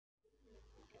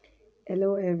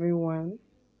Hello everyone,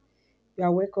 you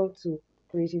are welcome to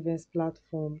Creative Events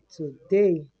platform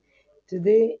today.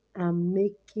 I'm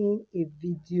making a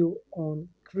video on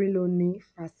CRINOLINE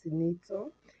Fascinator.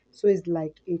 So it's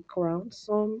like a crown.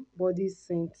 Somebody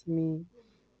sent me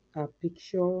a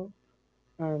picture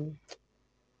and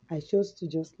I chose to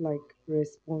just like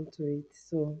respond to it.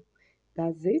 So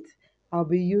that's it. I'll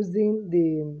be using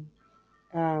the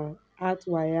art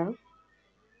wire.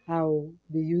 I'll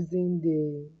be using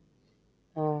the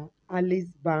Alice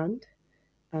band,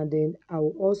 and then I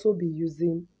will also be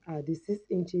using the 6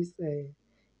 inches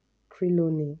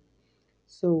crinoline.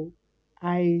 So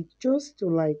I chose to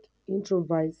like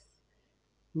improvise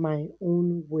my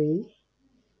own way,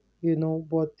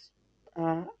 but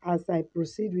as I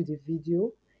proceed with the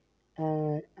video,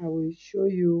 I will show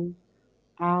you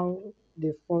how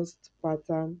the first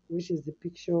pattern, which is the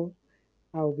picture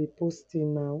I will be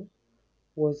posting now,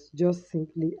 was just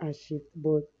simply a shift,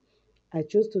 but I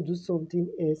chose to do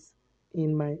something else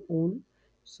in my own.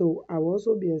 So I will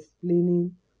also be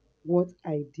explaining what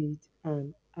I did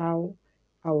and how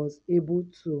I was able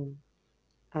to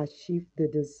achieve the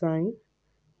design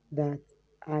that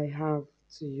I have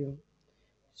to you.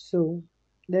 So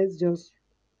let's just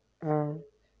uh,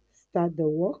 start the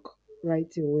work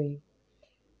right away.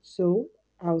 So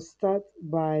I'll start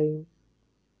by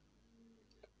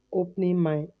opening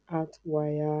my art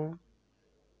wire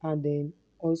and then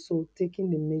also taking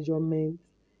the measurement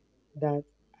that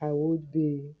I would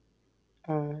be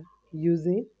uh,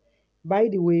 using. By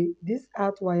the way, this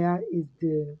art wire is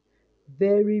the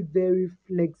very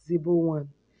flexible one.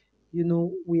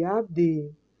 We have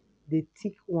the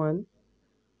thick one,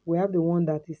 we have the one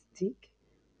that is thick,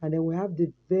 and then we have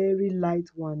the very light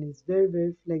one. It's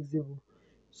very flexible.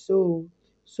 So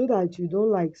so that you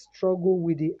don't like struggle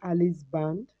with the Alice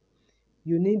band,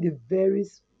 you need a very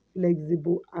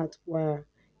flexible art wire.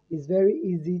 It's very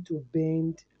easy to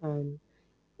bend and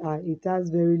it has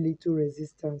very little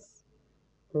resistance,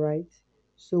 right?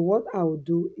 So what I will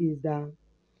do is that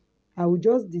I will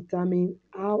just determine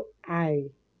how high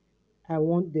I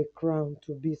want the crown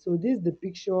to be. So this is the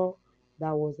picture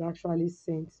that was actually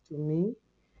sent to me.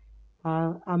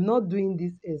 I'm not doing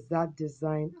this exact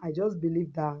design. I just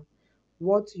believe that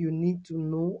what you need to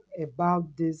know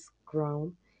about this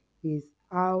crown is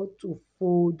how to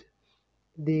fold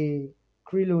the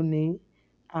crinoline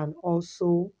and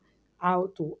also how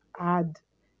to add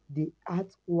the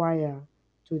art wire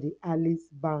to the Alice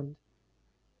band.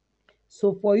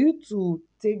 So for you to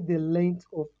take the length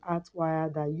of art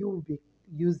wire that you will be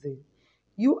using,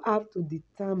 you have to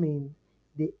determine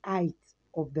the height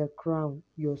of the crown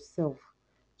yourself.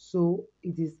 So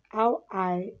it is how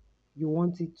high you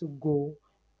want it to go.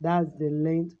 That's the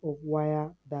length of wire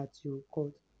that you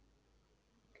cut.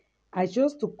 I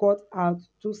chose to cut out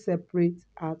two separate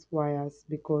art wires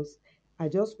because I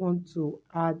just want to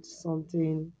add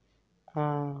something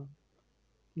uh,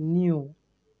 new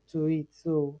to it.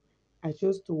 So I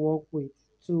chose to work with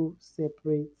two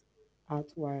separate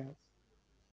art wires.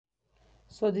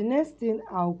 So the next thing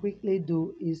I'll quickly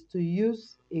do is to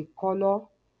use a color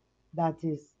that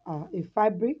is a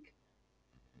fabric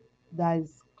that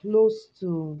is close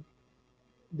to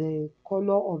the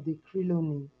color of the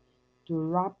crinoline to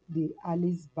wrap the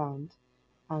Alice band,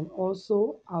 and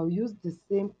also I'll use the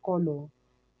same color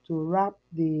to wrap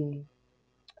the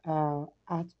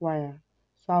art wire.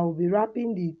 So I'll be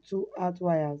wrapping the two art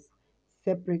wires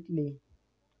separately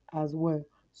as well.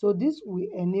 So this will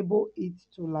enable it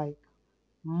to like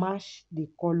match the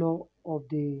color of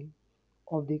the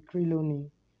crinoline.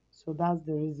 So that's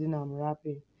the reason I'm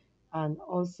wrapping. And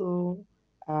also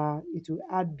it will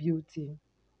add beauty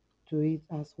to it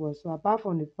as well. So apart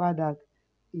from the fact that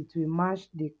it will match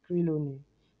the crinoline,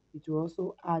 it will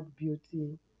also add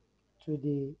beauty to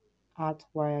the art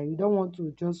wire. You don't want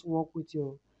to just work with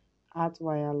your art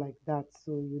wire like that,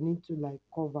 so you need to like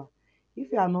cover.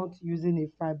 If you are not using a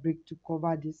fabric to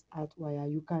cover this art wire,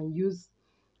 you can use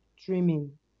trimming.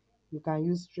 You can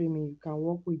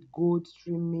work with gold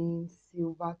trimming,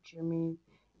 silver trimming.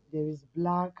 There is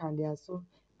black, and there are so,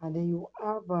 and then you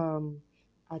have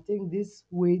I think this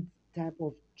weight type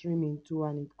of trimming too,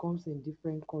 and it comes in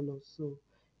different colors. So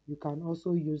you can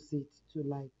also use it to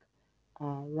like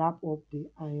wrap up the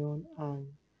iron, and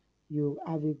you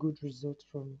have a good result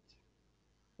from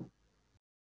it.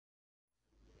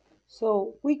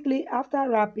 So quickly after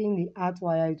wrapping the art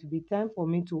wire, it will be time for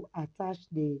me to attach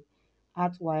the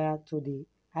art wire to the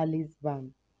Alice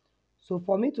band. So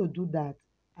for me to do that,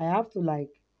 I have to like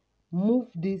move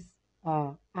this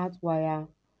art wire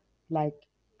like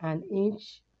an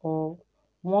inch or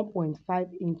 1.5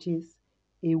 inches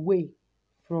away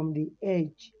from the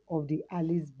edge of the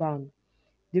Alice band.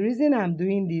 The reason I'm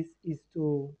doing this is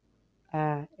to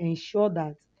ensure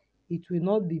that it will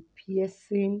not be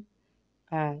piercing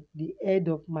the head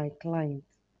of my client.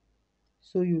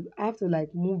 So you have to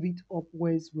like move it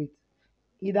upwards with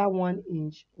either 1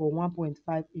 inch or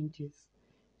 1.5 inches.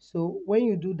 So when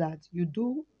you do that, you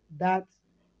do that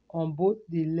on both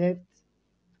the left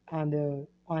and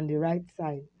on the right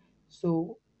side.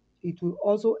 So it will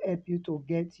also help you to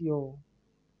get your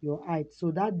height.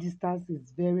 So that distance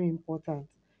is very important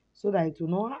so that it will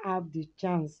not have the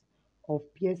chance of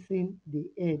piercing the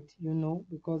head,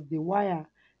 because the wire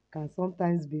can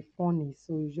sometimes be funny.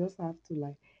 So you just have to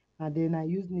like, and then I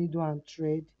use needle and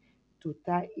thread to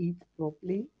tie it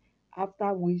properly.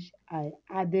 After which I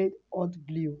added hot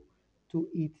glue to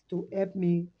it to help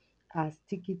me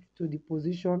stick it to the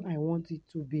position I want it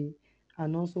to be,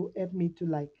 and also help me to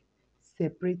like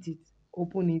separate it,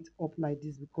 open it up like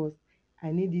this, because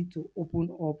I need it to open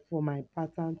up for my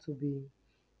pattern to be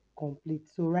complete.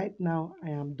 So right now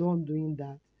I am done doing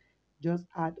that. Just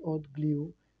add hot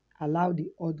glue, allow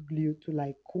the hot glue to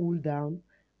like cool down,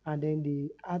 and then the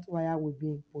hot wire will be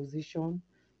in position.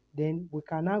 Then we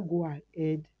can now go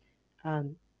ahead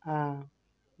and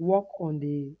work on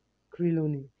the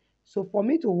crinoline. So for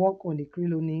me to work on the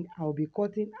crinoline, I'll be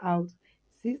cutting out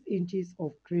 6 inches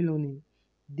of crinoline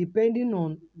depending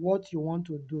on what you want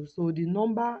to do. So the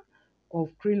number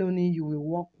of crinoline you will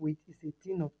work with is a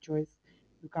thing of choice.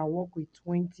 You can work with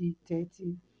 20,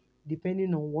 30,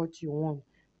 depending on what you want.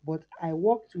 But I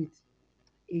worked with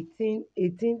 18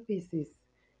 pieces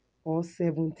or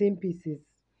 17 pieces.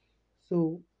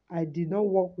 So I did not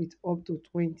work with up to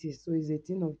 20. So it's a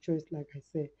thing of choice, like I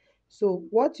said. So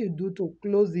what you do to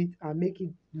close it and make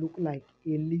it look like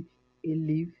a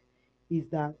leaf is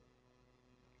that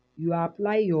you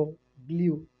apply your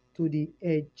glue to the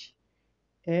edge,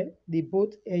 the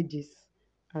both edges,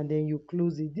 and then you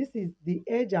close it. This is the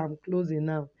edge I'm closing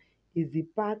now, is the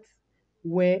part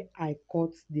where I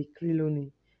cut the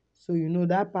crinoline. So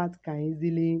that part can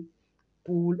easily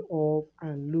pull off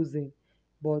and loosen.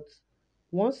 But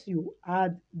once you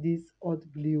add this hot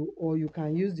glue, or you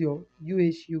can use your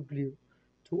UHU glue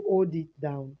to hold it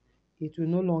down, it will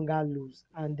no longer loose,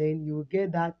 and then you will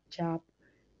get that sharp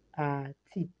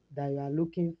tip that you are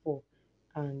looking for,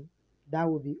 and that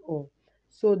will be all.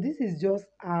 So this is just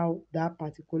how that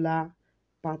particular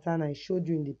pattern I showed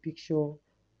you in the picture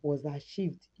was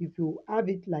achieved. If you have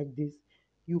it like this,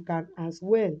 you can as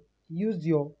well use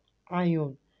your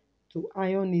iron to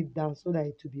iron it down so that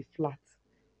it will be flat.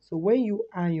 So when you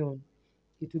iron,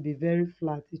 it will be very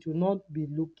flat. It will not be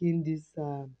looking this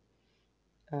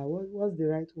what's the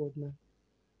right word now,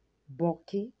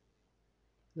 bulky.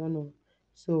 No, no.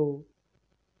 So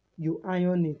you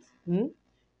iron it.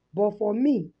 But for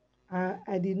me,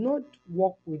 I did not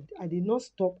I did not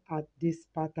stop at this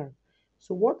pattern.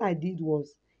 So what I did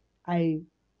was I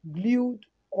glued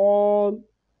all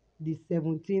the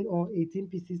 17 or 18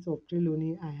 pieces of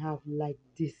crinoline I have like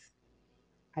this.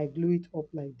 I glue it up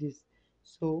like this.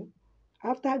 So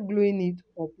after gluing it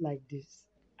up like this,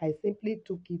 I simply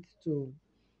took it to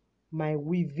my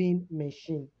weaving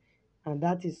machine, and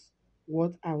that is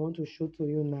what I want to show to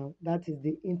you now. That is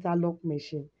the interlock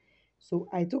machine. So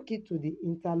I took it to the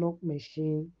interlock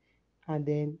machine and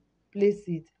then place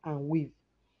it and weave.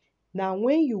 Now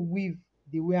when you weave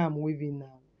the way I'm weaving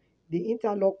now, the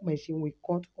interlock machine will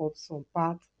cut off some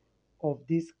part of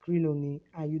this crinoline,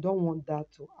 and you don't want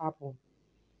that to happen.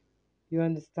 You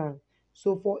understand?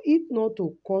 So for it not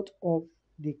to cut off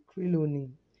the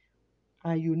crinoline,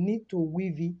 and you need to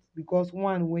weave it, because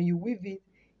one, when you weave it,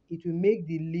 it will make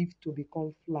the leaf to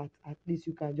become flat. At least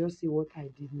you can just see what I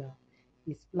did now.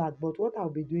 It's flat. But what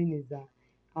I'll be doing is that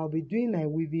I'll be doing my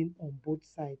weaving on both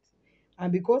sides.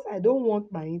 And because I don't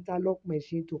want my interlock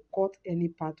machine to cut any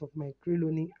part of my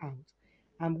crinoline out,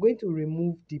 I'm going to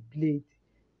remove the blade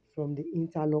from the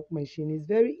interlock machine. It's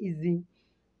very easy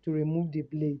to remove the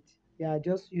blade. Yeah,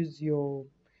 just use your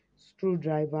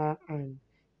screwdriver and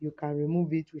you can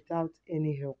remove it without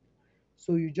any help.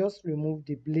 So you just remove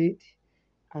the blade,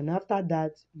 and after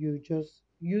that you just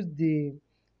use the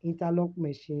interlock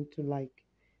machine to like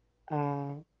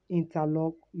uh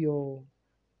interlock your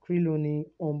crinoline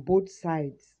on both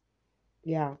sides.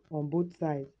 Yeah, on both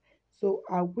sides. So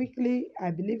I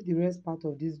believe the rest part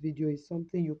of this video is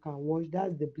something you can watch.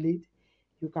 That's the blade.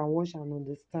 You can watch and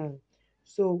understand.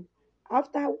 So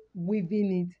after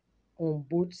weaving it on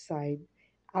both sides,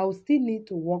 I'll still need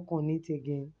to work on it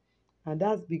again, and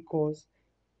that's because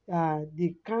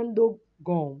the candle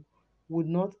gum would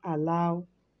not allow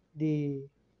the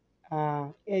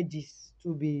edges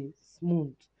to be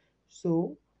smooth.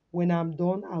 So When I'm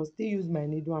done, I'll still use my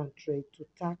needle and thread to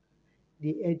tack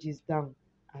the edges down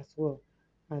as well,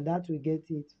 and that will get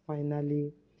it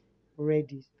finally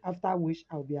ready, after which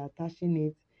I'll be attaching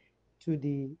it to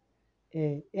the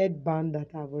headband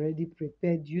that I've already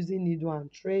prepared using needle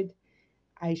and thread.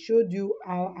 I showed you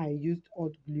how I used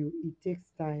hot glue. It takes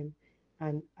time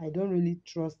and I don't really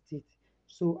trust it,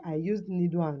 so I used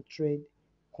needle and thread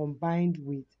combined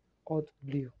with hot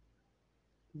glue.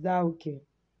 Is that okay?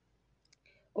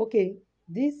 Okay,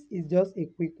 this is just a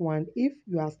quick one. If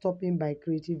you are stopping by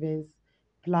Creative Ends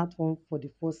platform for the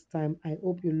first time, I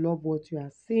hope you love what you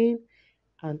are seeing.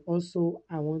 And also,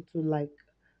 I want to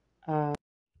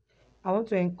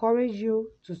encourage you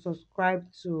to subscribe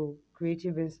to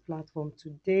Creative Ends platform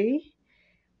today,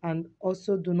 and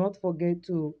also do not forget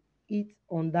to hit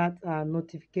on that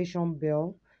notification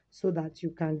bell so that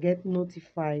you can get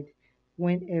notified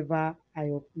whenever I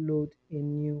upload a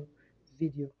new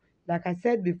video. Like I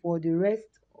said before, the rest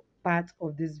part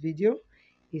of this video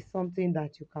is something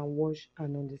that you can watch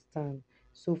and understand.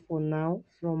 So for now,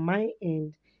 from my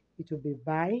end, it will be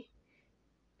bye.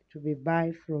 To be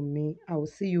bye from me. I will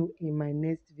see you in my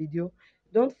next video.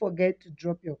 Don't forget to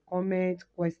drop your comments,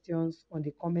 questions on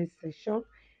the comment section.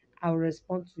 I'll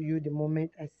respond to you the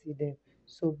moment I see them.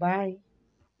 So bye.